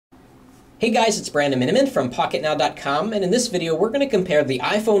Hey guys, it's Brandon Miniman from PocketNow.com, and in this video we're going to compare the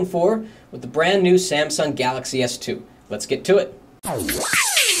iPhone 4 with the brand new Samsung Galaxy S2. Let's get to it.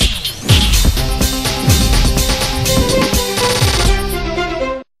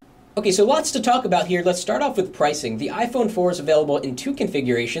 Okay, so lots to talk about here. Let's start off with pricing. The iPhone 4 is available in two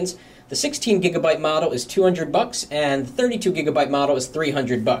configurations. The 16GB model is $200 and the 32GB model is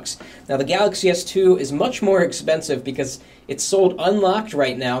 $300. Now the Galaxy S2 is much more expensive because it's sold unlocked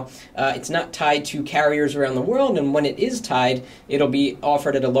right now. It's not tied to carriers around the world, and when it is tied, it'll be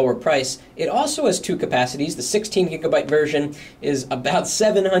offered at a lower price. It also has two capacities. The 16GB version is about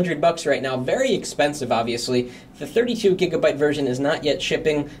 $700 right now. Very expensive, obviously. The 32GB version is not yet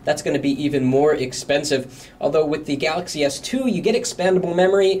shipping. That's going to be even more expensive. Although with the Galaxy S2, you get expandable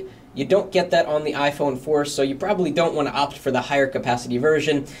memory. You don't get that on the iPhone 4, so you probably don't want to opt for the higher capacity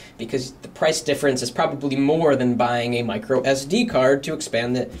version because the price difference is probably more than buying a micro SD card to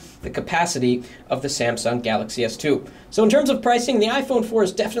expand the capacity of the Samsung Galaxy S2. So in terms of pricing, the iPhone 4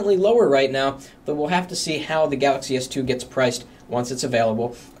 is definitely lower right now, but we'll have to see how the Galaxy S2 gets priced once it's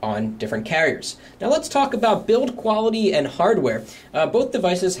available on different carriers. Now let's talk about build quality and hardware. Both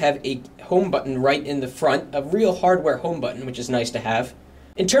devices have a home button right in the front, a real hardware home button, which is nice to have.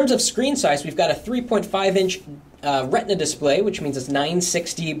 In terms of screen size, we've got a 3.5-inch Retina display, which means it's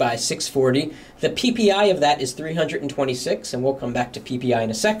 960 by 640. The PPI of that is 326, and we'll come back to PPI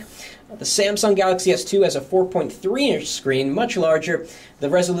in a sec. The Samsung Galaxy S2 has a 4.3-inch screen, much larger. The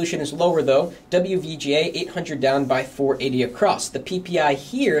resolution is lower, though. WVGA 800 down by 480 across. The PPI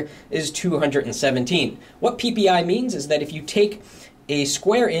here is 217. What PPI means is that if you take a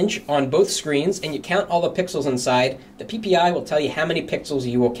square inch on both screens and you count all the pixels inside, the PPI will tell you how many pixels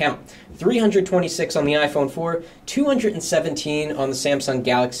you will count. 326 on the iPhone 4, 217 on the Samsung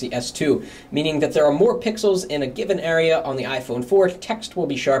Galaxy S2, meaning that there are more pixels in a given area on the iPhone 4. Text will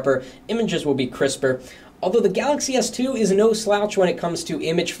be sharper, images will be crisper. Although the Galaxy S2 is no slouch when it comes to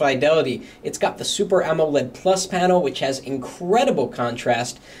image fidelity. It's got the Super AMOLED Plus panel, which has incredible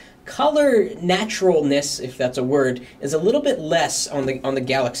contrast. Color naturalness, if that's a word, is a little bit less on the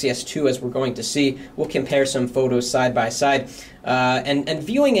Galaxy S2, as we're going to see. We'll compare some photos side by side. And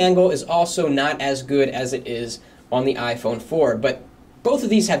viewing angle is also not as good as it is on the iPhone 4. But both of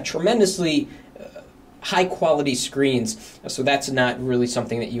these have tremendously high-quality screens, so that's not really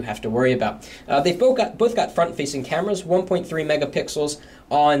something that you have to worry about. They've both got front-facing cameras, 1.3 megapixels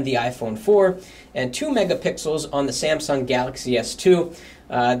on the iPhone 4, and 2 megapixels on the Samsung Galaxy S2.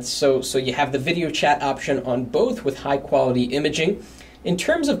 So you have the video chat option on both with high-quality imaging. In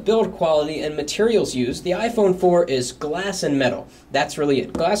terms of build quality and materials used, the iPhone 4 is glass and metal. That's really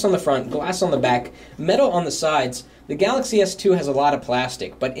it. Glass on the front, glass on the back, metal on the sides. The Galaxy S2 has a lot of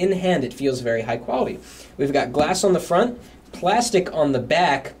plastic, but in hand it feels very high quality. We've got glass on the front, plastic on the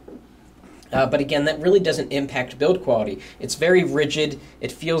back, but again, that really doesn't impact build quality. It's very rigid,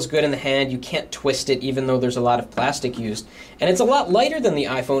 it feels good in the hand, you can't twist it even though there's a lot of plastic used. And it's a lot lighter than the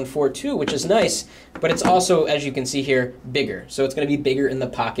iPhone 4 too, which is nice, but it's also, as you can see here, bigger. So it's going to be bigger in the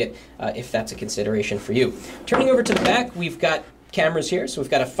pocket if that's a consideration for you. Turning over to the back, we've got cameras here. So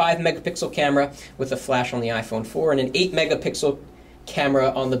we've got a 5 megapixel camera with a flash on the iPhone 4 and an 8 megapixel camera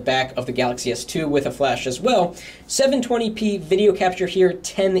on the back of the Galaxy S2 with a flash as well. 720p video capture here,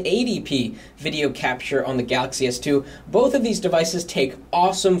 1080p video capture on the Galaxy S2. Both of these devices take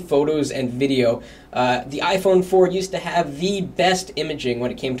awesome photos and video. The iPhone 4 used to have the best imaging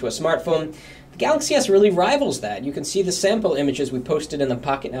when it came to a smartphone. The Galaxy S really rivals that. You can see the sample images we posted in the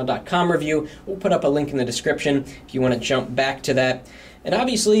PocketNow.com review. We'll put up a link in the description if you want to jump back to that. And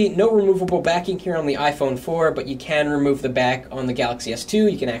obviously, no removable backing here on the iPhone 4, but you can remove the back on the Galaxy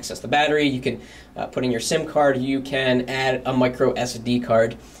S2. You can access the battery, you can put in your SIM card, you can add a micro SD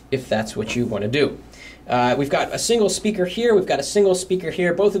card if that's what you want to do. We've got a single speaker here, we've got a single speaker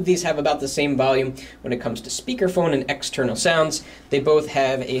here. Both of these have about the same volume when it comes to speakerphone and external sounds. They both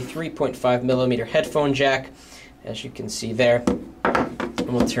have a 3.5 millimeter headphone jack, as you can see there. And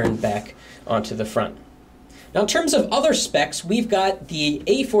we'll turn back onto the front. Now in terms of other specs, we've got the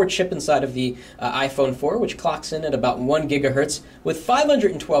A4 chip inside of the iPhone 4, which clocks in at about 1 gigahertz with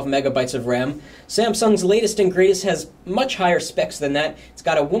 512 megabytes of RAM. Samsung's latest and greatest has much higher specs than that. It's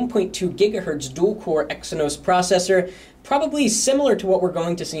got a 1.2 gigahertz dual-core Exynos processor, probably similar to what we're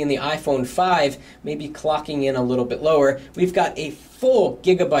going to see in the iPhone 5, maybe clocking in a little bit lower. We've got a full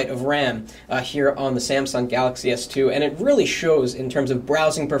gigabyte of RAM here on the Samsung Galaxy S2, and it really shows in terms of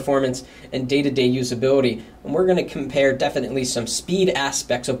browsing performance and day-to-day usability. And we're going to compare definitely some speed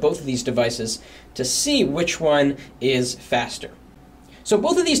aspects of both of these devices to see which one is faster. So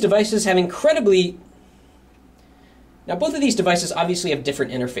both of these devices have incredibly Now both of these devices obviously have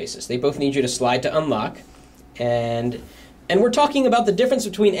different interfaces. They both need you to slide to unlock, and we're talking about the difference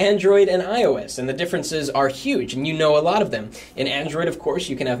between Android and iOS, and the differences are huge, and you know a lot of them. In Android, of course,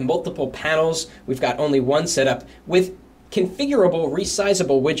 you can have multiple panels. We've got only one setup with configurable,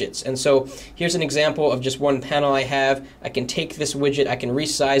 resizable widgets. And so here's an example of just one panel I have. I can take this widget, I can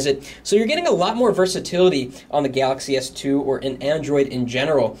resize it. So you're getting a lot more versatility on the Galaxy S2 or in Android in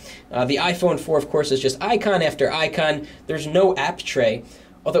general. The iPhone 4, of course, is just icon after icon. There's no app tray.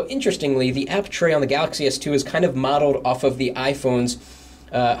 Although, interestingly, the app tray on the Galaxy S2 is kind of modeled off of the iPhone's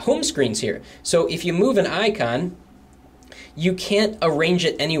home screens here. So if you move an icon, you can't arrange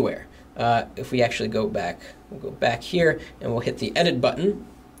it anywhere. If we actually go back, we'll go back here and we'll hit the edit button.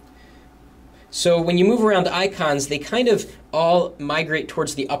 So when you move around icons, they kind of all migrate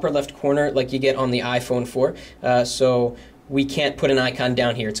towards the upper left corner like you get on the iPhone 4. So we can't put an icon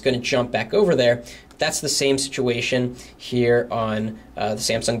down here. It's going to jump back over there. That's the same situation here on the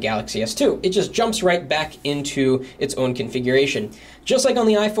Samsung Galaxy S2. It just jumps right back into its own configuration. Just like on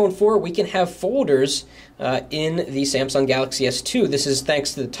the iPhone 4, we can have folders in the Samsung Galaxy S2. This is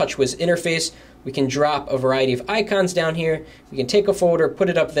thanks to the TouchWiz interface. We can drop a variety of icons down here. We can take a folder, put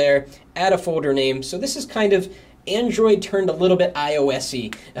it up there, add a folder name. So this is kind of Android turned a little bit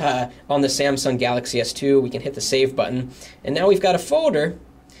iOS-y on the Samsung Galaxy S2. We can hit the save button. And now we've got a folder.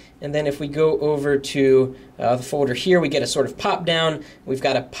 And then if we go over to the folder here, we get a sort of pop down. We've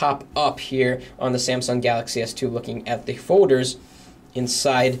got a pop up here on the Samsung Galaxy S2 looking at the folders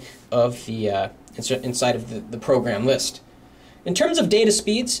inside of the program list. In terms of data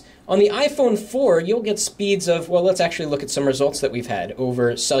speeds, on the iPhone 4, you'll get speeds of, well, let's actually look at some results that we've had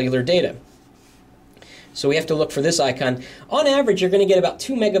over cellular data. So we have to look for this icon. On average, you're going to get about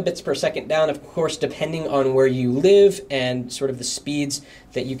 2 megabits per second down, of course, depending on where you live and sort of the speeds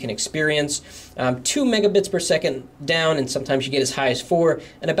that you can experience. 2 megabits per second down, and sometimes you get as high as 4,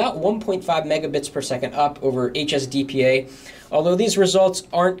 and about 1.5 megabits per second up over HSDPA. Although these results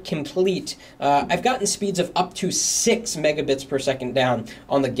aren't complete, I've gotten speeds of up to 6 megabits per second down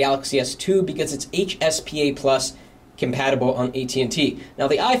on the Galaxy S2 because it's HSPA Plus compatible on AT&T. Now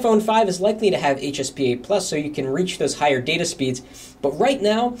the iPhone 5 is likely to have HSPA Plus, so you can reach those higher data speeds, but right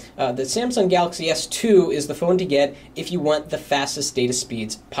now the Samsung Galaxy S2 is the phone to get if you want the fastest data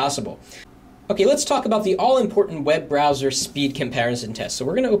speeds possible. Okay, let's talk about the all-important web browser speed comparison test. So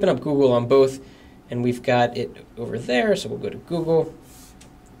we're going to open up Google on both, and we've got it over there, so we'll go to Google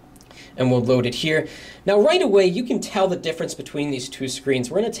and we'll load it here. Now right away you can tell the difference between these two screens.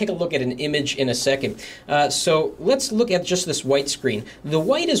 We're going to take a look at an image in a second. So let's look at just this white screen. The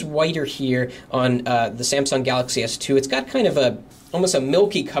white is whiter here on the Samsung Galaxy S2. It's got kind of almost a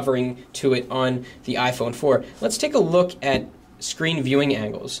milky covering to it on the iPhone 4. Let's take a look at screen viewing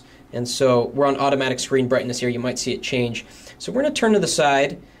angles. And so we're on automatic screen brightness here. You might see it change. So we're going to turn to the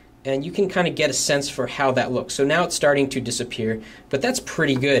side, and you can kind of get a sense for how that looks. So now it's starting to disappear, but that's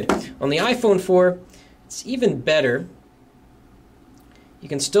pretty good. On the iPhone 4, it's even better. You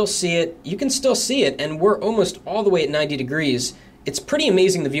can still see it. You can still see it, and we're almost all the way at 90 degrees. It's pretty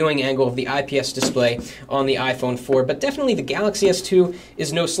amazing, the viewing angle of the IPS display on the iPhone 4, but definitely the Galaxy S2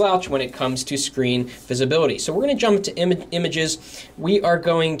 is no slouch when it comes to screen visibility. So we're going to jump to images. We are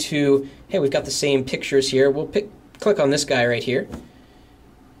going to, hey, we've got the same pictures here. We'll click on this guy right here.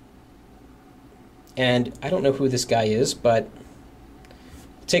 And I don't know who this guy is, but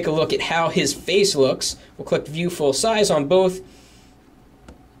take a look at how his face looks. We'll click View Full Size on both.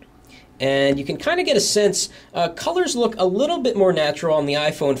 And you can kind of get a sense, colors look a little bit more natural on the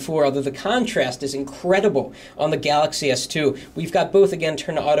iPhone 4, although the contrast is incredible on the Galaxy S2. We've got both, again,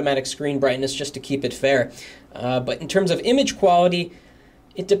 turned to automatic screen brightness just to keep it fair. But in terms of image quality,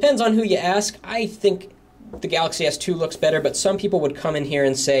 it depends on who you ask. I think the Galaxy S2 looks better, but some people would come in here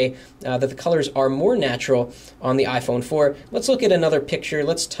and say that the colors are more natural on the iPhone 4. Let's look at another picture.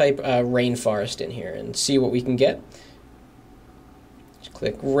 Let's type rainforest in here and see what we can get. Just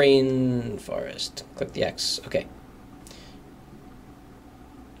click rainforest. Click the X. Okay.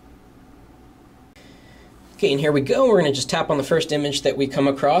 Okay, and here we go. We're going to just tap on the first image that we come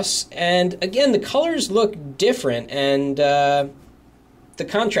across. And again, the colors look different, and the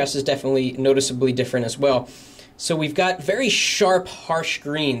contrast is definitely noticeably different as well. So we've got very sharp, harsh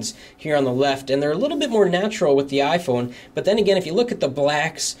greens here on the left, and they're a little bit more natural with the iPhone. But then again, if you look at the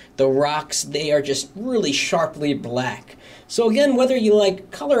blacks, the rocks, they are just really sharply black. So again, whether you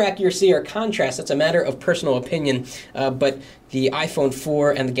like color accuracy or contrast, that's a matter of personal opinion, but the iPhone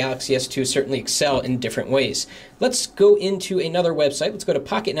 4 and the Galaxy S2 certainly excel in different ways. Let's go into another website. Let's go to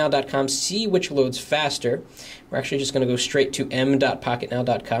pocketnow.com, see which loads faster. We're actually just going to go straight to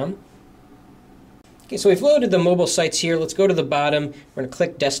m.pocketnow.com. Okay, so we've loaded the mobile sites here. Let's go to the bottom. We're going to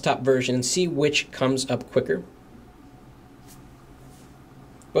click desktop version and see which comes up quicker.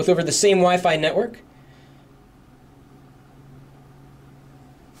 Both over the same Wi-Fi network.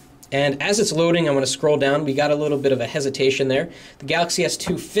 And as it's loading, I'm going to scroll down. We got a little bit of a hesitation there. The Galaxy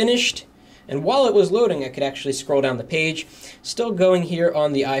S2 finished, and while it was loading, I could actually scroll down the page. Still going here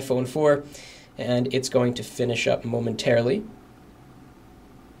on the iPhone 4, and it's going to finish up momentarily.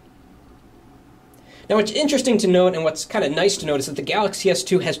 Now, what's interesting to note and what's kind of nice to note is that the Galaxy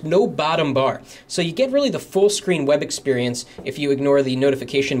S2 has no bottom bar. So you get really the full screen web experience if you ignore the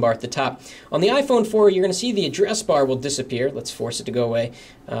notification bar at the top. On the iPhone 4, you're going to see the address bar will disappear. Let's force it to go away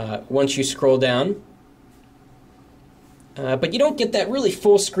once you scroll down. But you don't get that really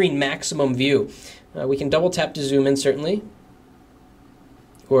full screen maximum view. We can double tap to zoom in, certainly,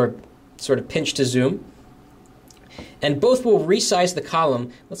 or sort of pinch to zoom. And both will resize the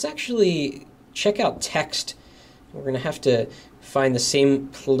column. Let's actually check out text. We're going to have to find the same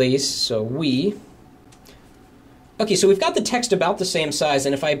place, so Okay, so we've got the text about the same size,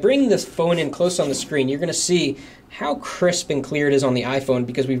 and if I bring this phone in close on the screen, you're going to see how crisp and clear it is on the iPhone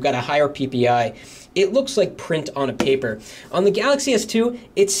because we've got a higher PPI. It looks like print on a paper. On the Galaxy S2,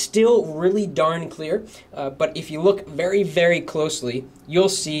 it's still really darn clear, but if you look very, very closely, you'll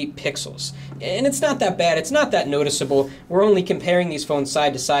see pixels. And it's not that bad. It's not that noticeable. We're only comparing these phones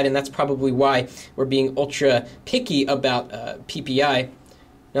side to side, and that's probably why we're being ultra picky about PPI.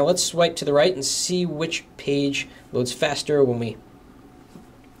 Now let's swipe to the right and see which page loads faster when we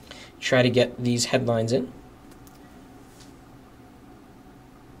try to get these headlines in.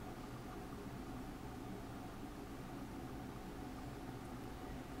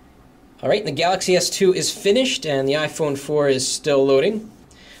 All right, the Galaxy S2 is finished and the iPhone 4 is still loading.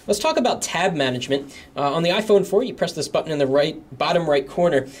 Let's talk about tab management. On the iPhone 4, you press this button in the bottom right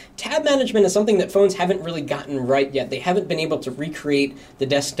corner. Tab management is something that phones haven't really gotten right yet. They haven't been able to recreate the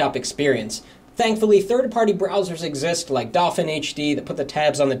desktop experience. Thankfully, third-party browsers exist like Dolphin HD that put the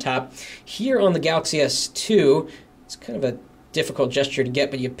tabs on the top. Here on the Galaxy S2, it's kind of a difficult gesture to get,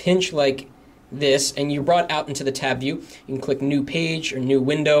 but you pinch like this and you're brought out into the tab view. You can click New Page or New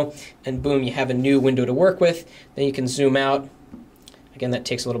Window, and boom, you have a new window to work with. Then you can zoom out. Again, that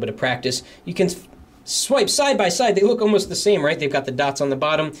takes a little bit of practice. You can swipe side by side. They look almost the same, right? They've got the dots on the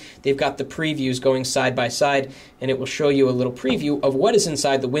bottom. They've got the previews going side by side, and it will show you a little preview of what is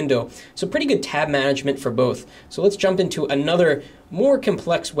inside the window. So pretty good tab management for both. So let's jump into another more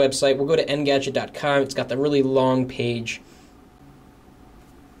complex website. We'll go to engadget.com. It's got the really long page.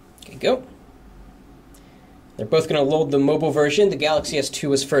 Okay, go. They're both going to load the mobile version. The Galaxy S2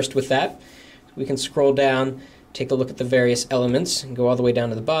 was first with that. We can scroll down, take a look at the various elements, and go all the way down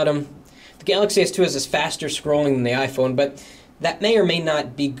to the bottom. The Galaxy S2 is faster scrolling than the iPhone, but that may or may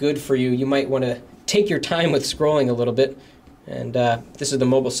not be good for you. You might want to take your time with scrolling a little bit. And this is the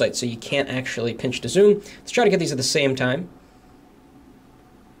mobile site, so you can't actually pinch to zoom. Let's try to get these at the same time.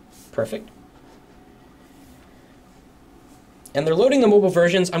 Perfect. And they're loading the mobile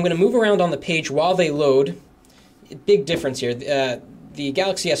versions. I'm going to move around on the page while they load. Big difference here. The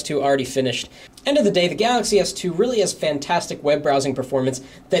Galaxy S2 already finished. End of the day, the Galaxy S2 really has fantastic web browsing performance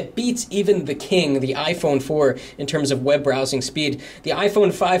that beats even the king, the iPhone 4, in terms of web browsing speed. The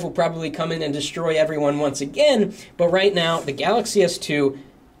iPhone 5 will probably come in and destroy everyone once again, but right now, the Galaxy S2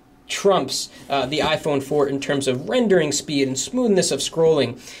 trumps the iPhone 4 in terms of rendering speed and smoothness of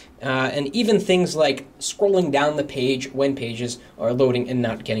scrolling. And even things like scrolling down the page when pages are loading and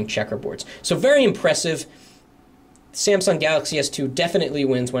not getting checkerboards. So very impressive. Samsung Galaxy S2 definitely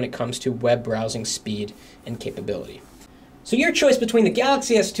wins when it comes to web browsing speed and capability. So your choice between the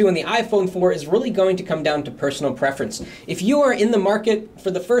Galaxy S2 and the iPhone 4 is really going to come down to personal preference. If you are in the market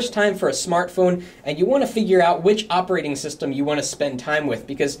for the first time for a smartphone and you want to figure out which operating system you want to spend time with,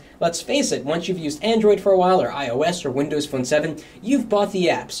 because let's face it, once you've used Android for a while or iOS or Windows Phone 7, you've bought the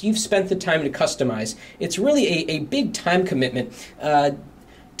apps, you've spent the time to customize. It's really a big time commitment.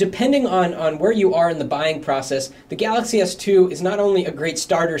 Depending on where you are in the buying process, the Galaxy S2 is not only a great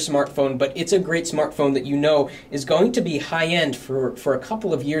starter smartphone, but it's a great smartphone that you know is going to be high-end for a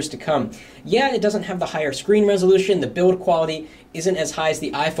couple of years to come. Yeah, it doesn't have the higher screen resolution, the build quality isn't as high as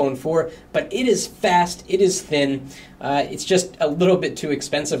the iPhone 4, but it is fast, it is thin, it's just a little bit too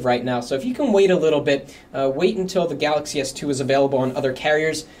expensive right now. So if you can wait a little bit, wait until the Galaxy S2 is available on other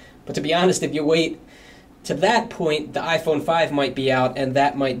carriers. But to be honest, if you wait to that point, the iPhone 5 might be out, and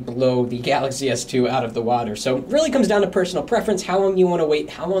that might blow the Galaxy S2 out of the water. So it really comes down to personal preference, how long you want to wait,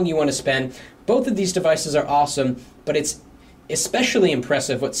 how long you want to spend. Both of these devices are awesome, but it's especially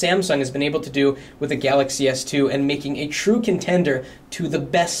impressive what Samsung has been able to do with the Galaxy S2 and making a true contender to the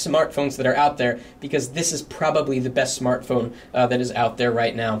best smartphones that are out there, because this is probably the best smartphone that is out there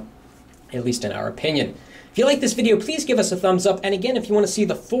right now, at least in our opinion. If you like this video, please give us a thumbs up. And again, if you want to see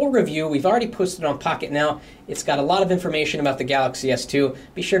the full review, we've already posted it on Pocket Now. It's got a lot of information about the Galaxy S2.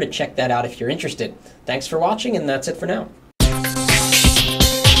 Be sure to check that out if you're interested. Thanks for watching, and that's it for now.